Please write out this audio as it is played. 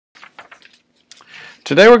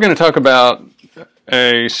Today we're going to talk about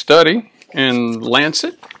a study in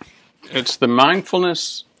Lancet. It's the Mindful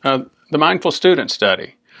Student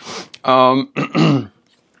Study. It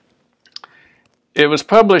was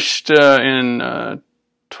published in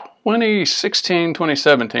 2016,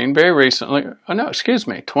 2017, very recently. Oh no, excuse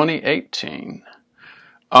me, 2018.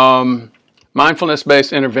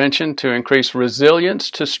 Mindfulness-based intervention to increase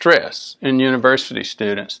resilience to stress in university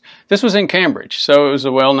students. This was in Cambridge, so it was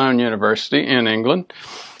a well-known university in England.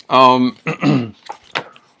 What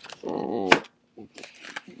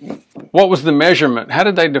was the measurement? How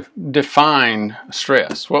did they define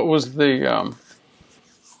stress? What was the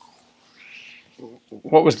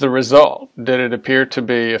result? Did it appear to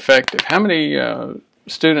be effective? How many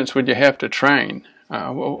students would you have to train?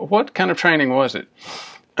 What kind of training was it?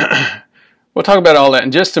 We'll talk about all that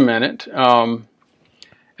in just a minute. And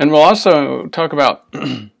we'll also talk about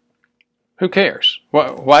who cares?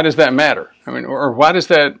 Why does that matter? I mean, or why does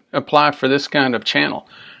that apply for this kind of channel?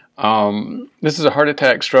 This is a heart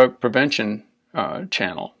attack, stroke prevention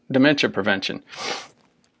channel, dementia prevention.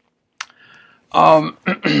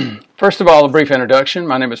 First of all, a brief introduction.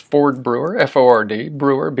 My name is Ford Brewer, F-O-R-D,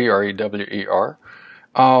 Brewer, B-R-E-W-E-R.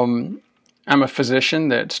 I'm a physician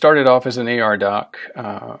that started off as an ER doc,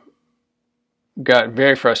 got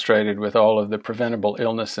very frustrated with all of the preventable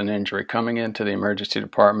illness and injury coming into the emergency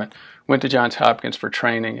department, went to Johns Hopkins for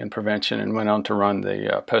training in prevention, and went on to run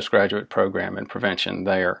the postgraduate program in prevention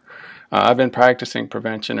there. I've been practicing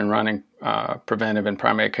prevention and running preventive and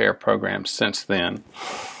primary care programs since then.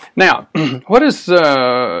 Now, what has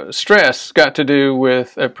stress got to do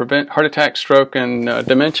with heart attack, stroke, and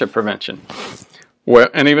dementia prevention? Well,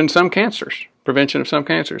 and even some cancers, prevention of some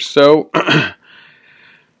cancers. So,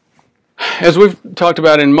 as we've talked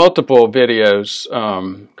about in multiple videos,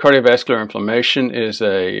 cardiovascular inflammation is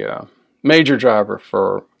a major driver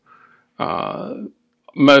for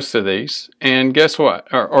most of these. And guess what?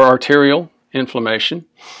 Or arterial inflammation.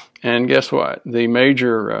 And guess what? The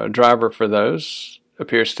major driver for those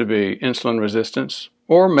appears to be insulin resistance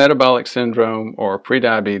or metabolic syndrome or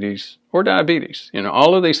prediabetes or diabetes. You know,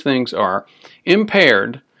 all of these things are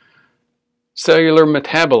impaired cellular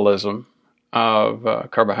metabolism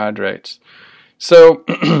of carbohydrates. So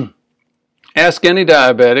ask any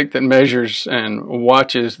diabetic that measures and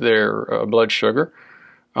watches their blood sugar,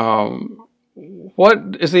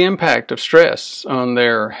 what is the impact of stress on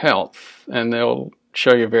their health? And they'll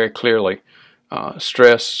show you very clearly.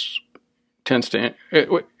 Stress tends to,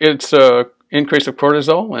 it's an increase of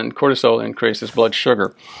cortisol, and cortisol increases blood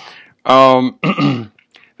sugar. There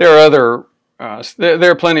are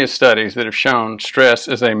plenty of studies that have shown stress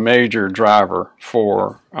is a major driver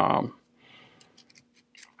for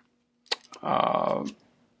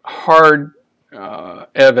hard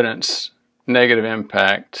evidence negative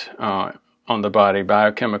impact on the body,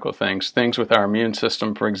 biochemical things with our immune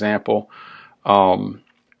system, for example,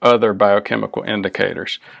 other biochemical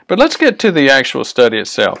indicators. But let's get to the actual study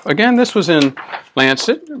itself. Again, this was in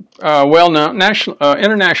Lancet, well-known,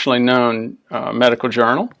 internationally known medical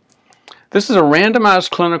journal. This is a randomized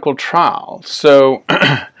clinical trial, so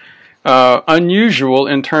unusual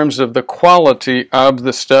in terms of the quality of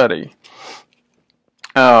the study.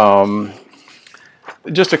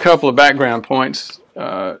 Just a couple of background points.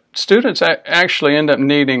 Students actually end up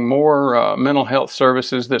needing more mental health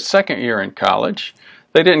services the second year in college.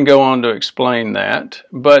 They didn't go on to explain that,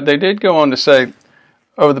 but they did go on to say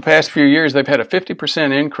over the past few years they've had a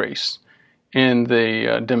 50% increase in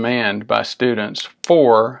the demand by students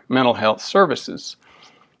for mental health services.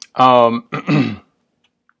 We'll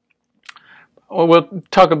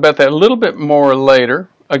talk about that a little bit more later.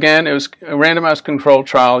 Again, it was a randomized controlled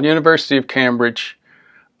trial, University of Cambridge.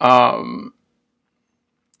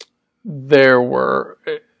 There were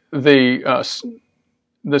the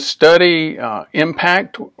study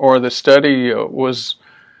impact, or the study was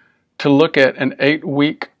to look at an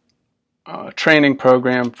 8-week training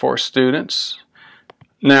program for students.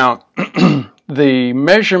 Now, the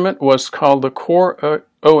measurement was called the Core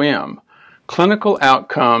OM, Clinical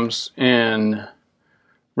Outcomes in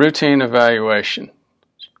Routine Evaluation,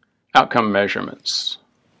 Outcome Measurements.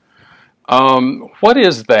 What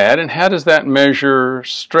is that, and how does that measure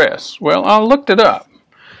stress? Well, I looked it up.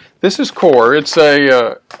 This is Core. It's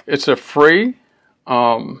a free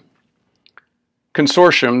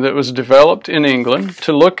consortium that was developed in England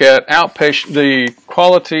to look at the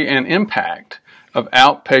quality and impact of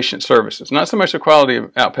outpatient services. Not so much the quality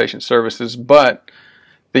of outpatient services, but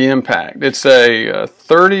the impact. It's a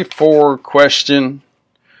 34-question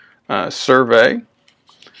survey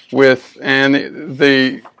and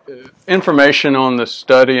the information on the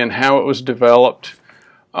study and how it was developed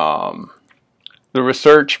the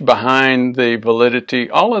research behind the validity,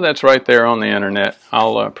 all of that's right there on the internet.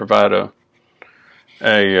 I'll provide a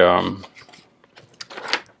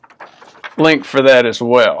link for that as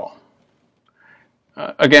well.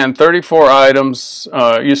 Again, 34 items.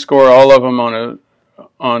 You score all of them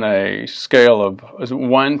on a scale of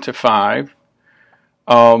 1 to 5.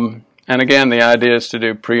 And again, the idea is to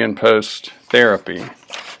do pre and post therapy.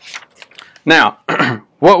 Now,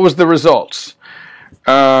 what was the results?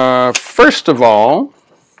 First of all,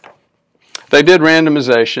 they did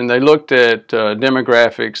randomization. They looked at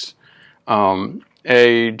demographics,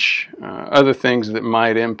 age, other things that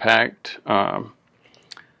might impact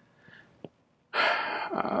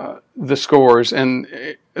the scores, and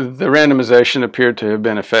the randomization appeared to have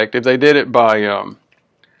been effective. They did it by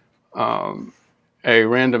a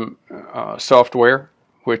random software,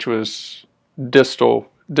 which was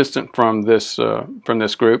distant from this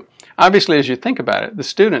group. Obviously, as you think about it, the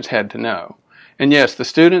students had to know, and yes, the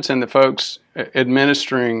students and the folks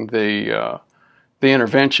administering the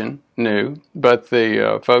intervention knew, but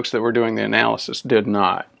the folks that were doing the analysis did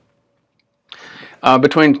not.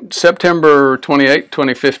 Between September 28,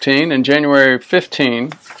 2015 and January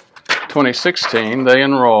 15, 2016, they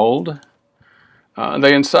enrolled.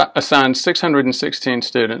 They assigned 616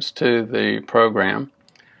 students to the program,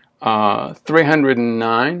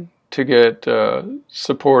 309 to get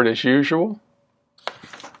support as usual.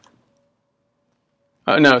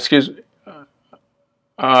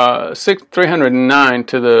 309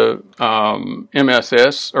 to the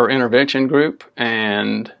MSS or intervention group,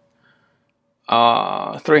 and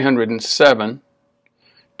 307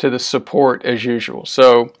 to the support as usual.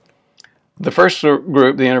 So the first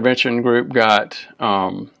group, the intervention group, got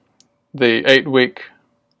the 8-week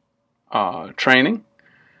training,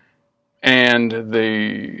 and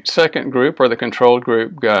the second group, or the controlled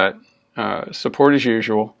group, got support as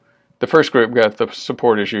usual. The first group got the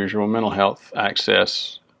support as usual, mental health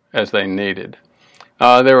access as they needed.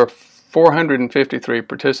 There were 453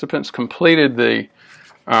 participants which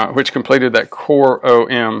completed that core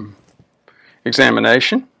OM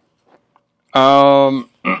examination. Of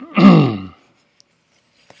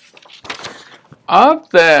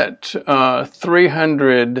that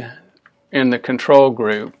 300 in the control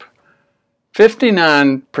group,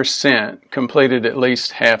 59% completed at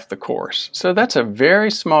least half the course. So that's a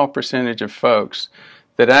very small percentage of folks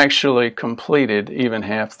that actually completed even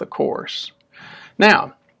half the course.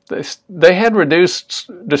 Now, they had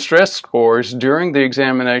reduced distress scores during the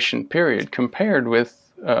examination period compared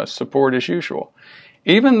with support as usual,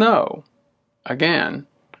 even though, again,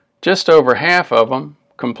 just over half of them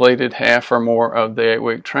completed half or more of the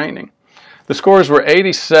 8-week training. The scores were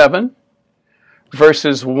 87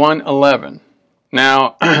 versus 111.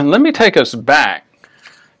 Now, let me take us back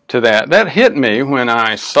to that. That hit me when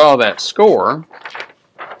I saw that score.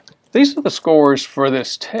 These are the scores for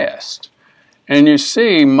this test. And you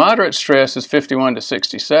see moderate stress is 51 to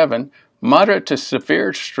 67, moderate to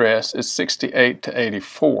severe stress is 68 to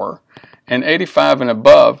 84, and 85 and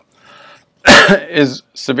above is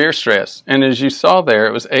severe stress. And as you saw there,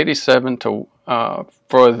 it was 87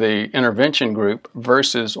 for the intervention group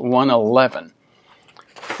versus 111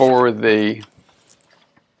 for the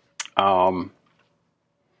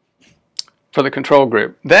control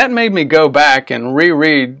group. That made me go back and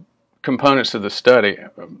reread components of the study,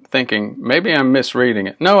 thinking maybe I'm misreading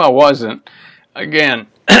it. No, I wasn't. Again,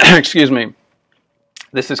 excuse me,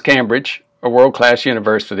 this is Cambridge, a world-class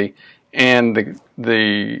university, and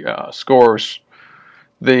the scores,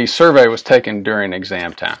 the survey was taken during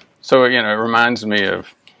exam time. So, it reminds me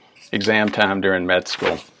of exam time during med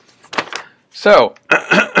school. So,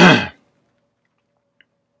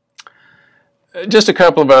 just a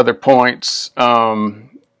couple of other points.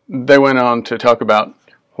 They went on to talk about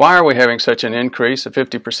why are we having such an increase, a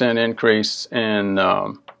 50% increase in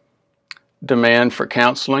demand for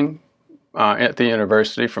counseling at the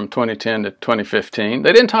university from 2010 to 2015.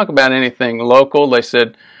 They didn't talk about anything local. They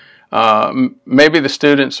said maybe the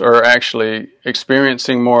students are actually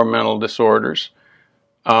experiencing more mental disorders.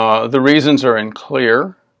 The reasons are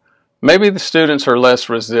unclear. Maybe the students are less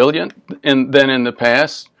resilient than in the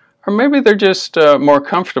past, or maybe they're just more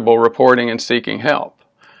comfortable reporting and seeking help.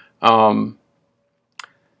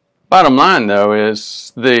 Bottom line, though,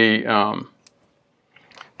 is this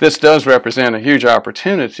does represent a huge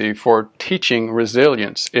opportunity for teaching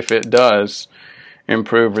resilience if it does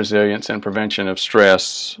improve resilience and prevention of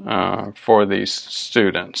stress for these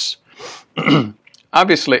students.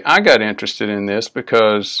 Obviously, I got interested in this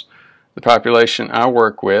because the population I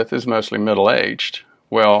work with is mostly middle-aged.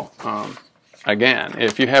 Well, again,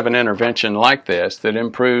 if you have an intervention like this that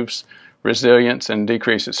improves resilience and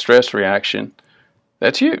decreases stress reaction,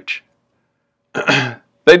 That's huge.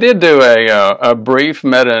 They did do a brief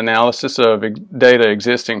meta-analysis of data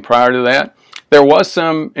existing prior to that. There was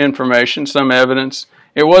some information, some evidence.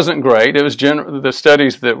 It wasn't great. It was the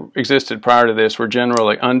studies that existed prior to this were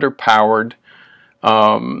generally underpowered.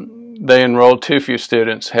 They enrolled too few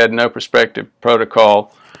students, had no prospective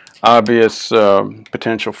protocol, obvious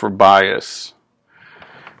potential for bias.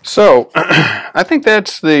 So I think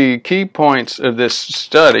that's the key points of this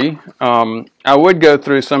study. I would go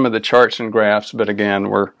through some of the charts and graphs, but again,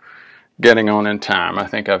 we're getting on in time. I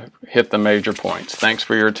think I've hit the major points. Thanks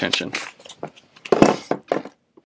for your attention.